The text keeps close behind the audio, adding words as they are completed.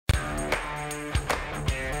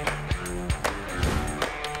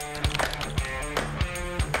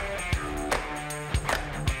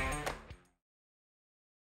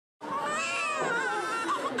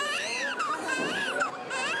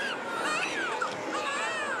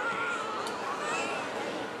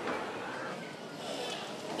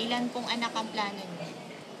Ilan pong anak ang plano niyo?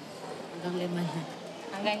 Hanggang 5 na.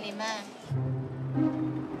 Hanggang 5.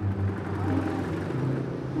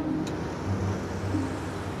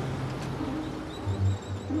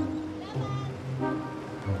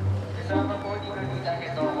 Kasama po ni Lolita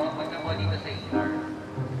Eto'o, punta po dito sa ER.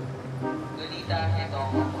 Lolita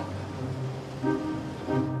Eto'o.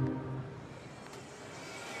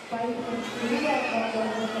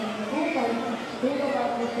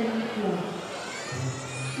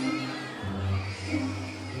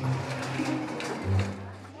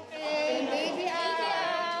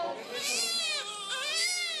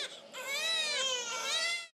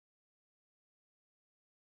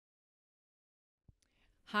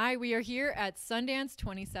 Hi, we are here at Sundance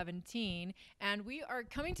 2017, and we are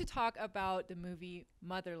coming to talk about the movie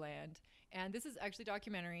Motherland. And this is actually a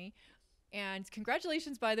documentary. And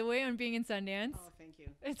congratulations, by the way, on being in Sundance. Oh, thank you.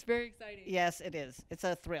 It's very exciting. Yes, it is. It's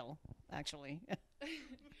a thrill, actually.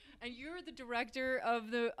 And you're the director of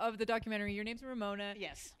the documentary. Your name's Ramona.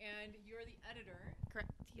 Yes. And you're the editor.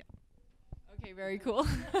 Correct. Yeah. Okay, very cool.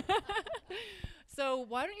 So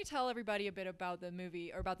why don't you tell everybody a bit about the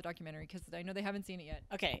movie or about the documentary, because I know they haven't seen it yet.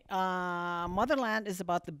 Okay. Motherland is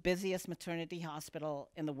about the busiest maternity hospital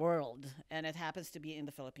in the world, and it happens to be in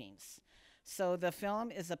the Philippines. So the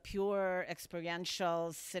film is a pure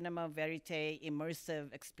experiential cinema verite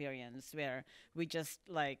immersive experience where we just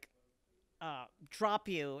like drop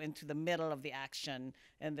you into the middle of the action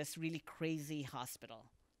in this really crazy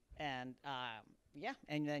hospital. And yeah,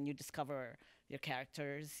 and then you discover your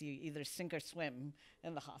characters. You either sink or swim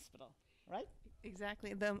in the hospital, right?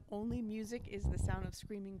 Exactly. The only music is the sound of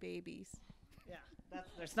screaming babies. Yeah,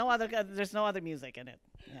 there's no other music in it.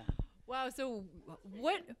 Yeah. Wow. So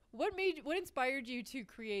what inspired you to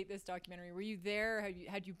create this documentary? Were you there?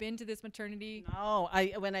 Had you been to this maternity? No,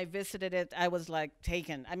 when I visited it, I was like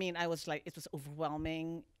taken. I mean, I was like, it was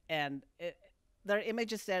overwhelming, and there are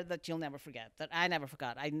images there that you'll never forget, that I never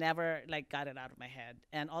forgot. I never like got it out of my head.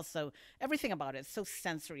 And also everything about it is so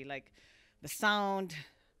sensory, like the sound,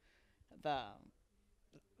 the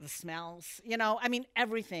smells, I mean,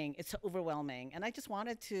 everything. It's overwhelming. And I just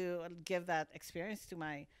wanted to give that experience to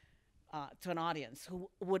my to an audience who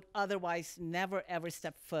would otherwise never ever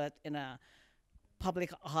step foot in a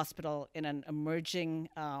public hospital in an emerging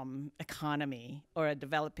economy or a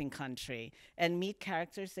developing country and meet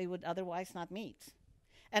characters they would otherwise not meet,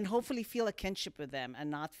 and hopefully feel a kinship with them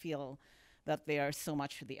and not feel that they are so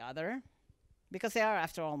much for the other, because they are,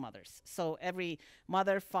 after all, mothers. So every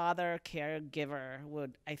mother, father, caregiver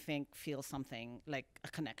would, I think, feel something like a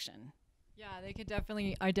connection. Yeah, they could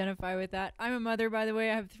definitely identify with that. I'm a mother, by the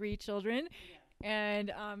way. I have 3 children. Yeah.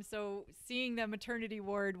 And so seeing the maternity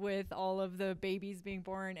ward with all of the babies being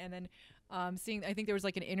born, and then seeing, I think there was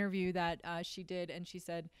like an interview that she did, and she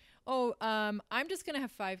said, oh, I'm just going to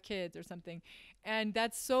have 5 kids or something. And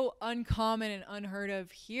that's so uncommon and unheard of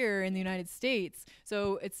here in the United States.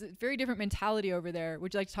 So it's a very different mentality over there.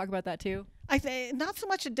 Would you like to talk about that too? I think not so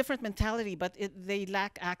much a different mentality, but they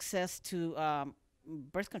lack access to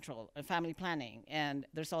birth control and family planning. And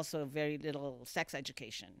there's also very little sex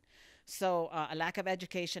education. So a lack of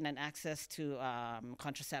education and access to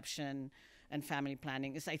contraception and family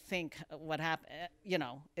planning is, I think, what happened.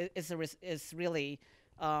 Is really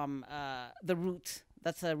the root.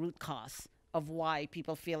 That's a root cause of why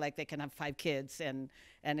people feel like they can have 5 kids and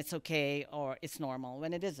it's okay or it's normal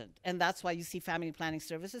when it isn't. And that's why you see family planning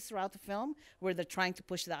services throughout the film, where they're trying to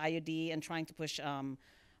push the IUD and trying to push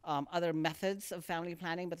other methods of family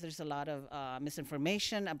planning, but there's a lot of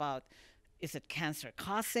misinformation about, is it cancer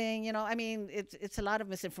causing? I mean, it's a lot of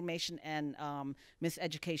misinformation and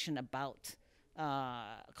miseducation about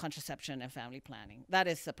contraception and family planning. That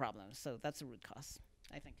is the problem. So that's the root cause,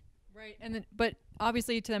 I think. Right. And then, but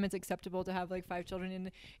obviously to them it's acceptable to have like 5 children, and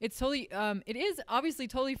it's totally it is obviously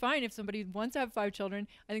totally fine if somebody wants to have 5 children.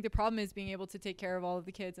 I think the problem is being able to take care of all of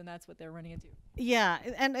the kids, and that's what they're running into. Yeah,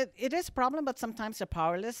 and it is a problem, but sometimes they're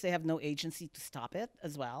powerless. They have no agency to stop it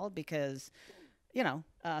as well, because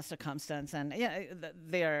circumstance and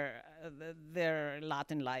their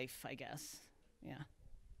lot in life, I guess. Yeah.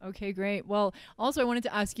 Okay, great. Well, also I wanted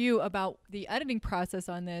to ask you about the editing process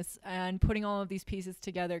on this and putting all of these pieces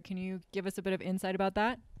together. Can you give us a bit of insight about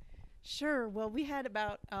that? Sure. Well, we had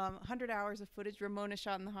about 100 hours of footage. Ramona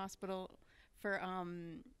shot in the hospital for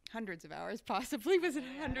hundreds of hours, possibly. Was it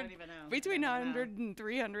 100? I don't even know. Between 100 and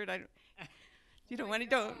 300. You don't want to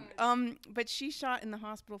don't. But she shot in the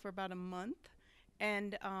hospital for about a month.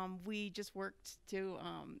 And we just worked to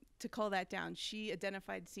cull that down. She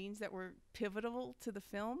identified scenes that were pivotal to the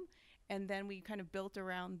film, and then we kind of built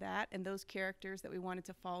around that and those characters that we wanted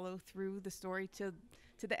to follow through the story to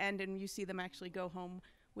the end. And you see them actually go home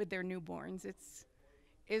with their newborns.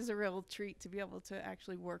 Is a real treat to be able to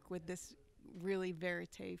actually work with this really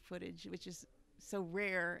verite footage, which is so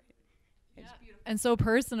rare. It's beautiful. And so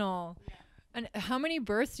personal. And how many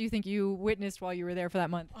births do you think you witnessed while you were there for that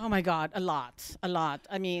month? Oh my God, a lot.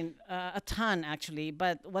 I mean, a ton actually.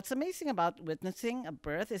 But what's amazing about witnessing a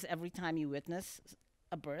birth is every time you witness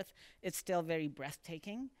a birth, it's still very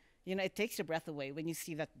breathtaking. You know, it takes your breath away when you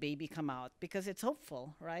see that baby come out because it's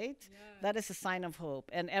hopeful, right? Yeah. That is a sign of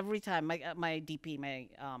hope. And every time my DP, my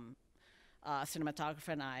cinematographer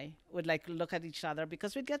and I would like look at each other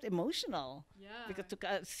because we'd get emotional. Yeah.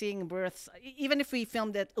 Because seeing births, even if we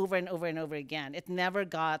filmed it over and over and over again, it never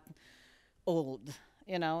got old.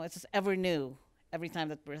 You know, it's just ever new every time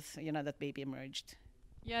that birth, you know, that baby emerged.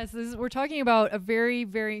 Yes, we're talking about a very,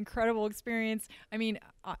 very incredible experience. I mean,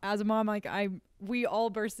 as a mom, like we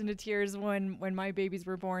all burst into tears when my babies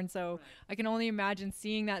were born. So I can only imagine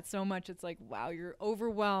seeing that so much. It's like, wow, you're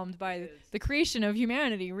overwhelmed by the creation of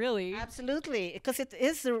humanity, really. Absolutely, because it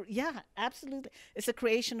is, absolutely. It's a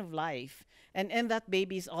creation of life. And in that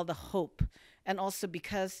baby is all the hope. And also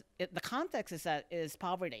because the context is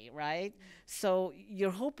poverty, right? So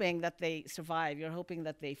you're hoping that they survive. You're hoping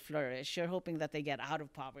that they flourish. You're hoping that they get out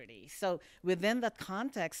of poverty. So within that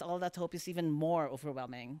context, all that hope is even more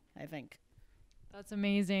overwhelming, I think. That's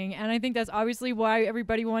amazing. And I think that's obviously why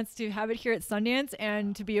everybody wants to have it here at Sundance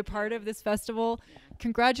and to be a part of this festival. Yeah.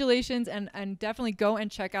 Congratulations, and definitely go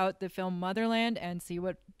and check out the film Motherland and see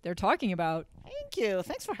what they're talking about. Thank you.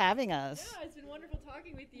 Thanks for having us. Yeah, it's been wonderful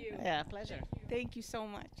talking with you. Yeah, pleasure. Thank you so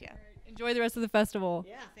much. Yeah. Right. Enjoy the rest of the festival.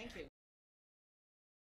 Yeah, thank you.